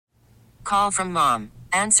Call from mom.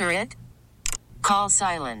 Answer it. Call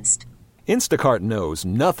silenced. Instacart knows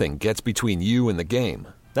nothing gets between you and the game.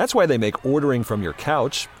 That's why they make ordering from your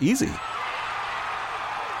couch easy.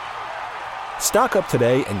 Stock up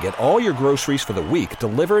today and get all your groceries for the week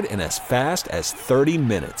delivered in as fast as 30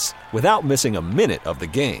 minutes without missing a minute of the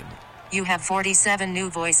game. You have 47 new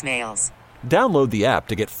voicemails. Download the app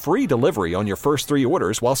to get free delivery on your first 3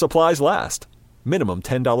 orders while supplies last. Minimum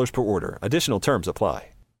 $10 per order. Additional terms apply.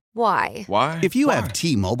 Why? Why? If you have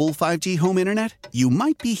T-Mobile 5G home internet, you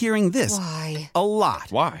might be hearing this Why? a lot.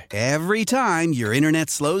 Why? Every time your internet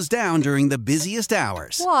slows down during the busiest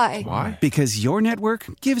hours. Why? Why? Because your network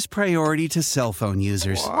gives priority to cell phone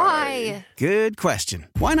users. Why? Good question.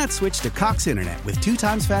 Why not switch to Cox Internet with 2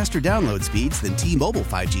 times faster download speeds than T-Mobile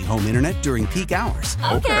 5G home internet during peak hours?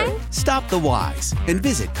 Okay. Stop the whys and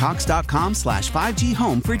visit cox.com/5G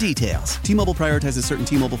home for details. T-Mobile prioritizes certain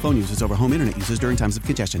T-Mobile phone users over home internet users during times of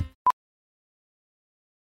congestion.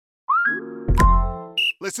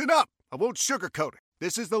 Listen up. I won't sugarcoat it.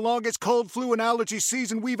 This is the longest cold, flu, and allergy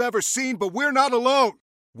season we've ever seen, but we're not alone.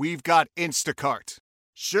 We've got Instacart.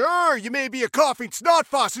 Sure, you may be a coughing snot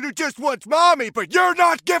faucet who just wants mommy, but you're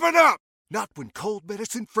not giving up. Not when cold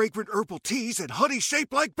medicine, fragrant herbal teas, and honey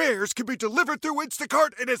shaped like bears can be delivered through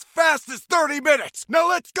Instacart in as fast as 30 minutes. Now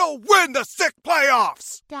let's go win the sick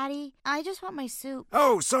playoffs. Daddy, I just want my soup.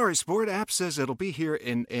 Oh, sorry, Sport. App says it'll be here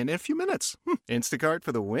in a few minutes. Instacart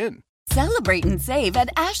for the win. Celebrate and save at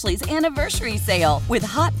Ashley's Anniversary Sale. With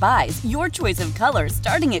Hot Buys, your choice of colors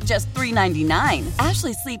starting at just $3.99.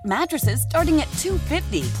 Ashley Sleep mattresses starting at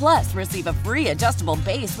 $2.50. Plus, receive a free adjustable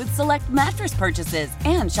base with select mattress purchases.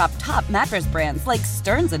 And shop top mattress brands like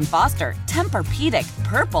Stearns & Foster, Tempur-Pedic,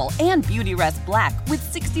 Purple, and Beautyrest Black with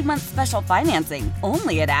 60-month special financing.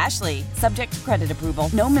 Only at Ashley. Subject to credit approval.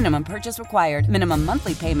 No minimum purchase required. Minimum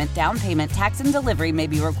monthly payment, down payment, tax, and delivery may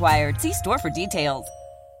be required. See store for details.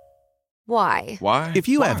 Why? Why? If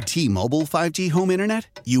you have T-Mobile 5G home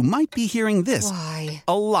internet, you might be hearing this Why?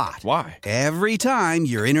 a lot. Why? Every time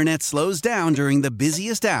your internet slows down during the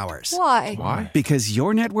busiest hours. Why? Why? Because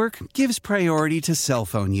your network gives priority to cell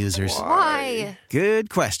phone users. Why? Good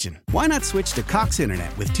question. Why not switch to Cox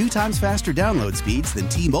Internet with 2 times faster download speeds than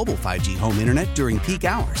T-Mobile 5G home internet during peak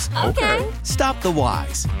hours? Okay. Stop the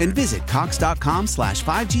whys and visit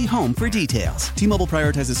cox.com/5G home for details. T-Mobile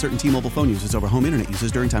prioritizes certain T-Mobile phone users over home internet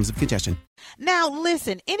users during times of congestion. Now,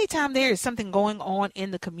 listen, anytime there is something going on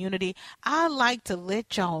in the community, I like to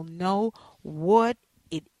let y'all know what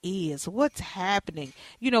it is, what's happening.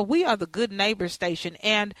 You know, we are the Good Neighbor Station,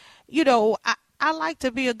 and, you know, I like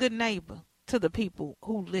to be a good neighbor to the people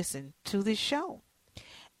who listen to this show.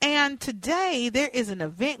 And today there is an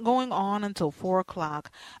event going on until 4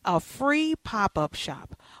 o'clock, a free pop-up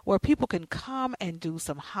shop where people can come and do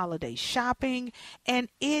some holiday shopping, and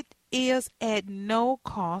it is at no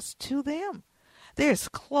cost to them. There's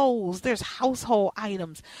clothes, there's household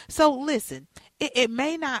items. So listen, it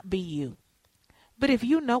may not be you, but if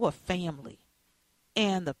you know a family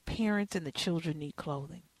and the parents and the children need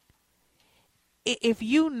clothing, if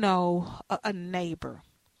you know a neighbor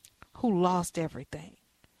who lost everything,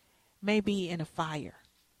 maybe in a fire,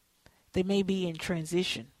 they may be in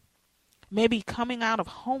transition, maybe coming out of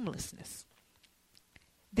homelessness,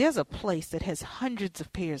 there's a place that has hundreds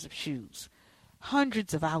of pairs of shoes,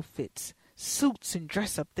 hundreds of outfits, suits and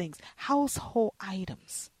dress-up things, household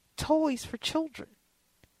items, toys for children.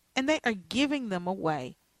 And they are giving them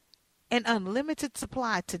away an unlimited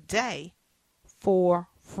supply today for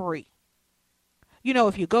free. You know,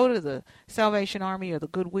 if you go to the Salvation Army or the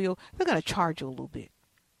Goodwill, they're going to charge you a little bit.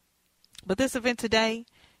 But this event today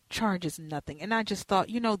charges nothing. And I just thought,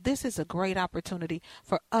 you know, this is a great opportunity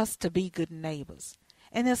for us to be good neighbors.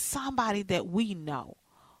 And there's somebody that we know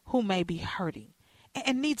who may be hurting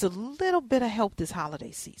and needs a little bit of help this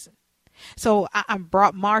holiday season. So I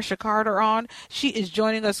brought Marsha Carter on. She is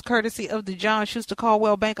joining us courtesy of the John Schuster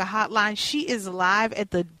Caldwell Banker Hotline. She is live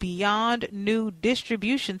at the Beyond New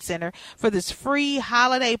Distribution Center for this free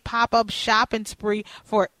holiday pop-up shopping spree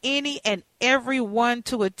for any and everyone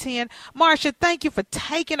to attend. Marsha, thank you for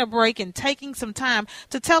taking a break and taking some time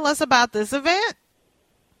to tell us about this event.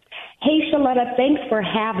 Hey, Sheletta, thanks for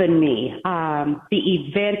having me. The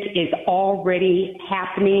event is already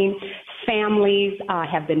happening. Families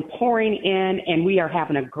have been pouring in, and we are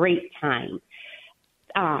having a great time.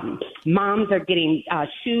 Moms are getting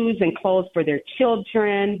shoes and clothes for their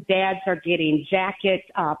children. Dads are getting jackets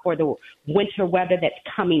for the winter weather that's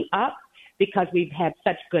coming up because we've had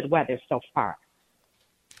such good weather so far.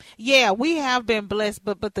 Yeah, we have been blessed,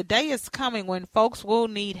 but the day is coming when folks will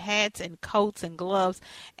need hats and coats and gloves.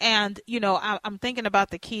 And, I'm thinking about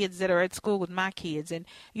the kids that are at school with my kids. And,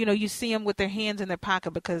 you see them with their hands in their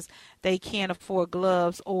pocket because they can't afford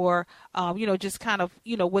gloves or, just kind of,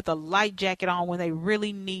 with a light jacket on when they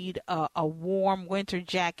really need a warm winter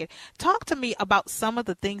jacket. Talk to me about some of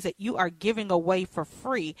the things that you are giving away for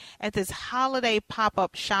free at this holiday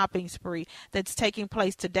pop-up shopping spree that's taking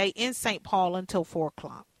place today in St. Paul until 4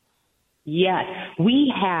 o'clock. Yes,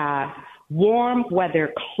 we have warm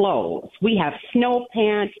weather clothes. We have snow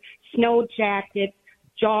pants, snow jackets,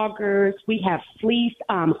 joggers. We have fleece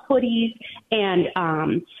hoodies and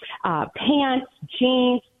pants,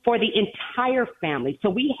 jeans for the entire family. So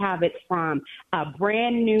we have it from a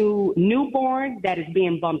brand new newborn that is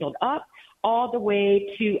being bundled up all the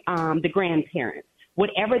way to the grandparents.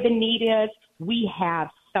 Whatever the need is, we have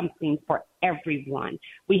something for everyone.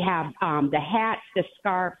 We have the hats, the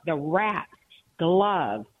scarf, the wraps,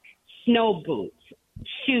 gloves, snow boots,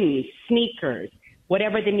 shoes, sneakers,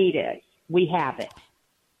 whatever the need is, we have it.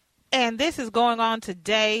 And this is going on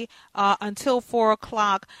today until 4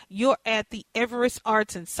 o'clock. You're at the Everest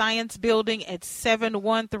Arts and Science Building at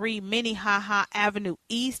 713 Minnehaha Avenue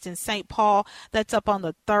East in St. Paul. That's up on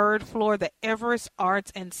the 3rd floor, the Everest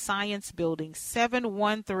Arts and Science Building,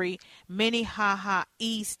 713 Minnehaha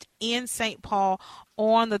East in St. Paul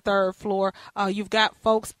on the 3rd floor. You've got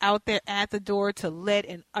folks out there at the door to let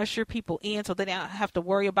and usher people in so they don't have to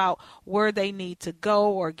worry about where they need to go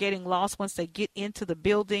or getting lost once they get into the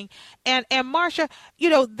building. And Marsha,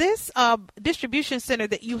 this distribution center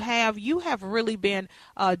that you have really been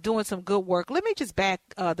doing some good work. Let me just back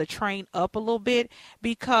the train up a little bit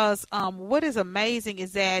because what is amazing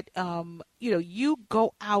is that you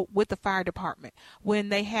go out with the fire department when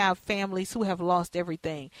they have families who have lost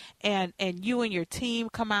everything, and you and your team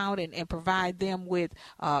come out and provide them with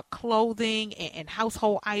clothing and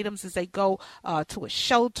household items as they go to a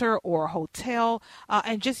shelter or a hotel.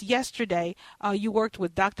 And just yesterday, you worked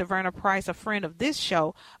with Dr. Verna Price, a friend of this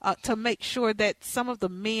show, to make sure that some of the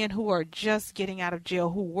men who are just getting out of jail,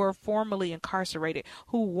 who were formerly incarcerated,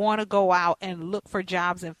 who want to go out and look for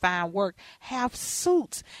jobs and find work, have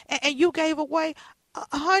suits. And you gave away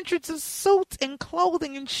hundreds of suits and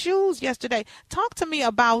clothing and shoes yesterday. Talk to me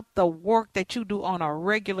about the work that you do on a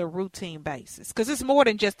regular routine basis, because it's more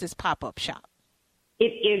than just this pop-up shop.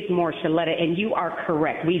 It is more, Sheletta, and you are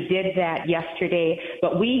correct. We did that yesterday,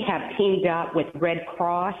 but we have teamed up with Red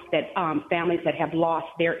Cross, that families that have lost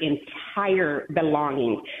their entire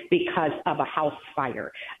belongings because of a house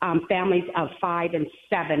fire. Families of 5 and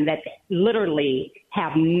 7 that literally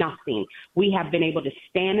have nothing. We have been able to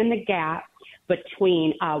stand in the gap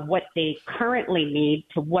between what they currently need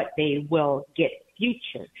to what they will get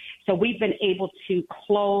future. So we've been able to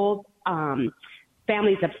clothe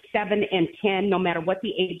families of 7 and 10, no matter what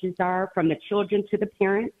the ages are, from the children to the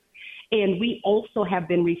parents. And we also have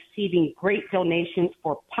been receiving great donations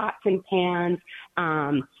for pots and pans,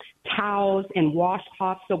 towels and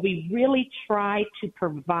washcloths. So we really try to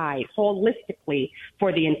provide holistically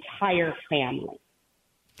for the entire family.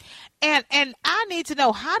 And I need to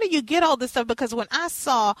know, how do you get all this stuff? Because when I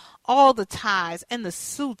saw all the ties and the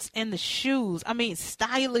suits and the shoes, I mean,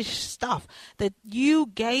 stylish stuff that you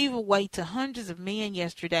gave away to hundreds of men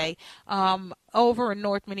yesterday over in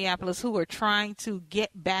North Minneapolis who are trying to get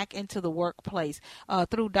back into the workplace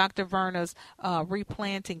through Dr. Verna's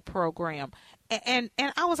replanting program. And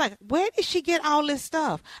I was like, where did she get all this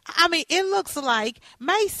stuff? I mean, it looks like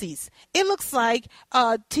Macy's. It looks like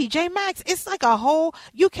TJ Maxx. It's like a whole,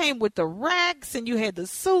 you came with the racks and you had the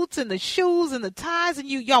suits and the shoes and the ties, and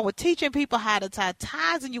y'all were teaching people how to tie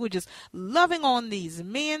ties, and you were just loving on these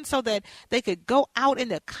men so that they could go out and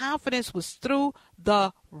their confidence was through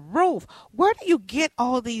the roof. Where do you get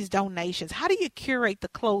all these donations? How do you curate the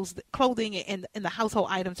clothing and the household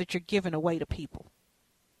items that you're giving away to people?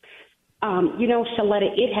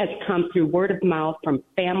 Sheletta, it has come through word of mouth from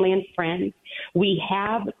family and friends. We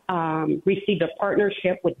have received a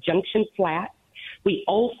partnership with Junction Flats. We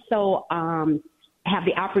also have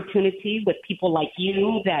the opportunity with people like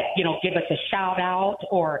you that, give us a shout out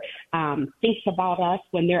or think about us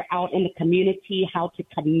when they're out in the community, how to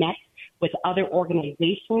connect with other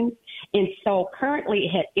organizations. And so currently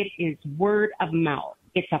it is word of mouth.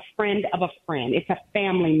 It's a friend of a friend. It's a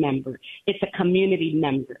family member. It's a community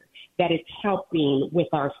member that is helping with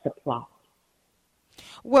our supply.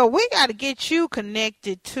 Well, we got to get you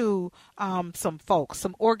connected to some folks,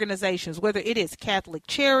 some organizations, whether it is Catholic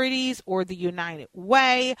Charities or the United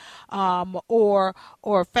Way, or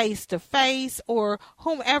Face to Face or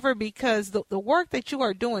whomever, because the work that you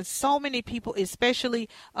are doing, so many people, especially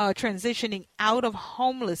transitioning out of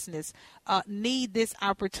homelessness, need this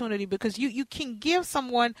opportunity, because you can give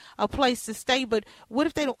someone a place to stay, but what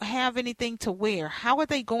if they don't have anything to wear? How are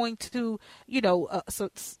they going to,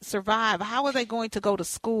 survive? How are they going to go to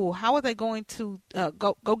school? How are they going to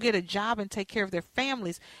go get a job and take care of their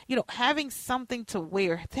families? Having something to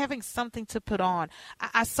wear, having something to put on.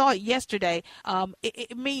 I saw it yesterday.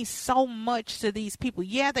 It means so much to these people.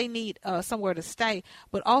 Yeah, they need somewhere to stay,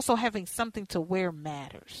 but also having something to wear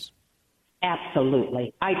matters.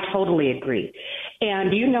 Absolutely. I totally agree.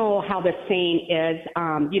 And you know how the saying is,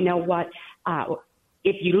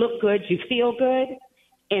 if you look good, you feel good.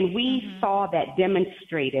 And we saw that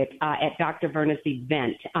demonstrated at Dr. Verna's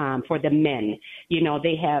event for the men.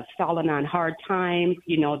 They have fallen on hard times.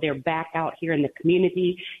 They're back out here in the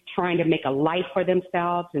community trying to make a life for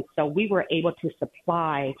themselves. And so we were able to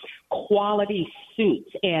supply quality suits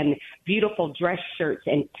and beautiful dress shirts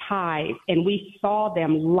and ties. And we saw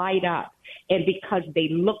them light up. And because they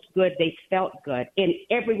looked good, they felt good. And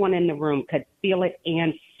everyone in the room could feel it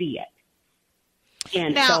and see it.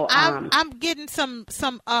 And now, so, I'm getting some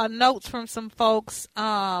notes from some folks,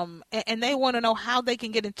 and they want to know how they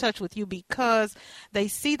can get in touch with you, because they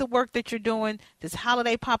see the work that you're doing. This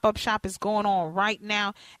holiday pop-up shop is going on right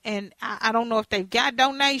now, and I don't know if they've got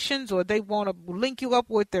donations or they want to link you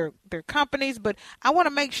up with their companies, but I want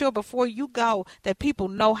to make sure before you go that people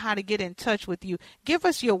know how to get in touch with you. Give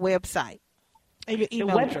us your website and your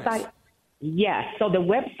email address. Yes. So the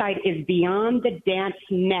website is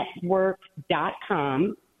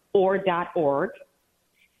beyondthedancenetwork.com or .org.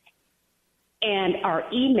 And our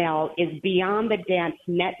email is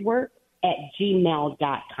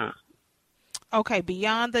beyondthedancenetwork@gmail.com. Okay,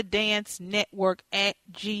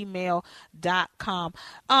 beyondthedancenetwork@gmail.com.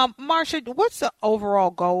 Marsha, what's the overall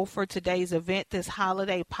goal for today's event, this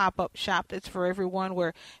holiday pop-up shop that's for everyone,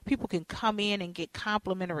 where people can come in and get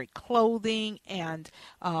complimentary clothing and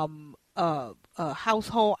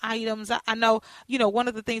household items? I know, one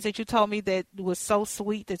of the things that you told me that was so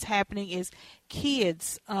sweet that's happening is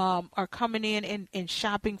kids are coming in and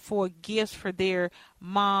shopping for gifts for their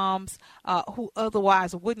moms who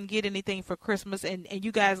otherwise wouldn't get anything for Christmas. And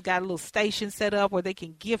you guys got a little station set up where they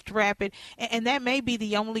can gift wrap it. And that may be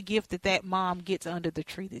the only gift that mom gets under the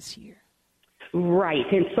tree this year. Right.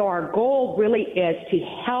 And so our goal really is to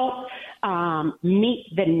help meet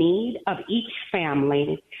the need of each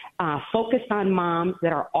family, focus on moms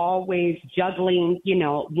that are always juggling,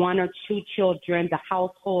 one or two children, the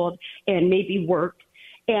household, and maybe work,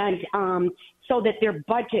 and so that their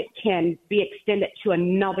budget can be extended to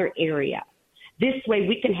another area. This way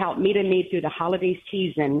we can help meet a need through the holiday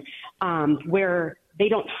season where they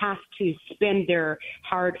don't have to spend their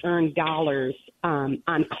hard-earned dollars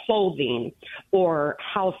on clothing or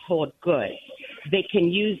household goods. They can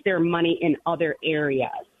use their money in other areas.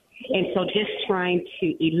 And so just trying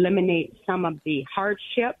to eliminate some of the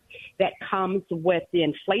hardship that comes with the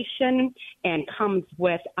inflation and comes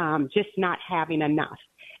with just not having enough.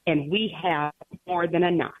 And we have more than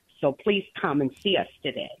enough. So please come and see us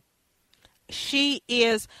today. She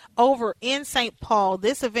is over in St. Paul.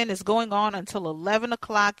 This event is going on until 11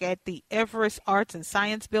 o'clock at the Everest Arts and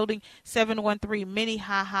Science Building, 713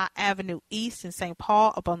 Minnehaha Avenue East in St.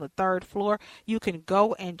 Paul, up on the 3rd floor. You can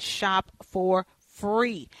go and shop for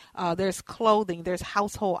free. There's clothing, there's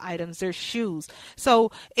household items, there's shoes.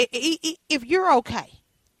 So if you're okay,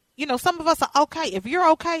 some of us are okay. If you're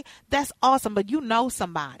okay, that's awesome. But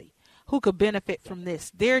somebody who could benefit from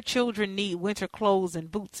this. Their children need winter clothes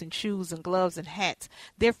and boots and shoes and gloves and hats.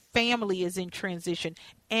 Their family is in transition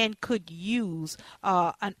and could use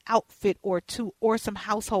an outfit or two or some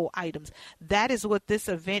household items. That is what this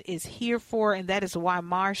event is here for, and that is why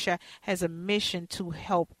Marsha has a mission to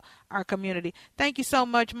help our community. Thank you so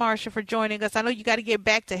much, Marsha, for joining us. I know you got to get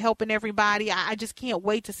back to helping everybody. I just can't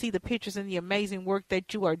wait to see the pictures and the amazing work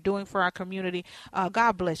that you are doing for our community.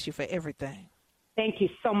 God bless you for everything. Thank you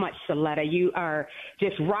so much, Sheletta. You are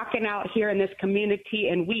just rocking out here in this community,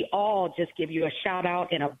 and we all just give you a shout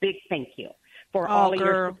out and a big thank you for all of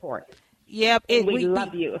your support. Yep. We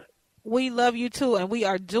love you. We love you too, and we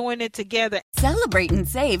are doing it together. Celebrate and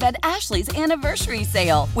save at Ashley's Anniversary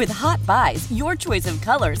Sale. With Hot Buys, your choice of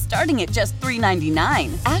colors starting at just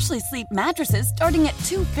 $3.99. Ashley Sleep mattresses starting at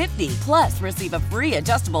 $2.50. Plus, receive a free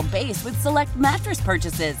adjustable base with select mattress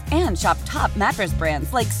purchases. And shop top mattress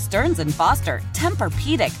brands like Stearns & Foster,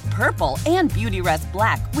 Tempur-Pedic, Purple, and Beautyrest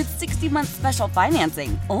Black with 60-month special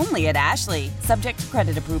financing. Only at Ashley. Subject to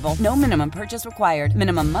credit approval. No minimum purchase required.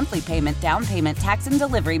 Minimum monthly payment, down payment, tax, and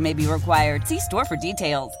delivery may be required. See store for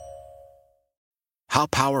details. How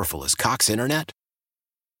powerful is Cox Internet?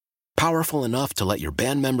 Powerful enough to let your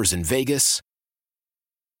band members in Vegas,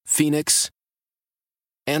 Phoenix,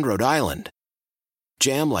 and Rhode Island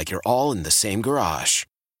jam like you're all in the same garage.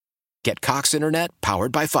 Get Cox Internet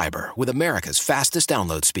powered by fiber with America's fastest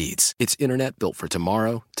download speeds. It's internet built for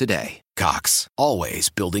tomorrow, today. Cox, always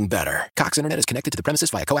building better. Cox Internet is connected to the premises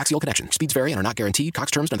via coaxial connection. Speeds vary and are not guaranteed. Cox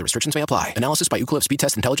terms and other restrictions may apply. Analysis by Ookla of Speed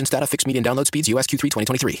Test Intelligence Data. Fixed median download speeds. US Q3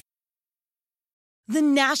 2023. The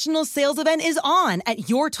national sales event is on at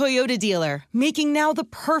your Toyota dealer, making now the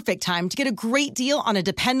perfect time to get a great deal on a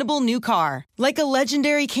dependable new car. Like a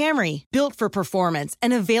legendary Camry, built for performance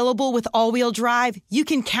and available with all-wheel drive, you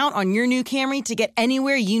can count on your new Camry to get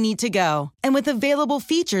anywhere you need to go. And with available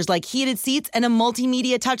features like heated seats and a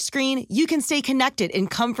multimedia touchscreen, you can stay connected in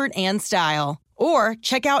comfort and style. Or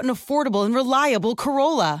check out an affordable and reliable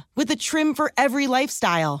Corolla with a trim for every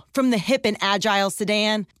lifestyle, from the hip and agile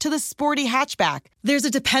sedan to the sporty hatchback. There's a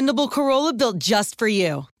dependable Corolla built just for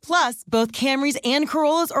you. Plus, both Camrys and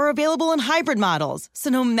Corollas are available in hybrid models, so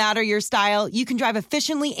no matter your style, you can drive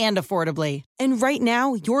efficiently and affordably. And right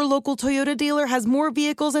now, your local Toyota dealer has more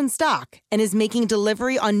vehicles in stock and is making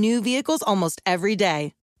delivery on new vehicles almost every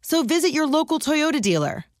day. So visit your local Toyota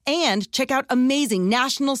dealer. And check out amazing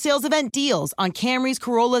national sales event deals on Camrys,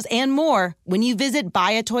 Corollas, and more when you visit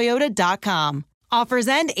buyatoyota.com. Offers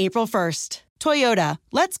end April 1st. Toyota,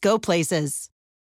 let's go places.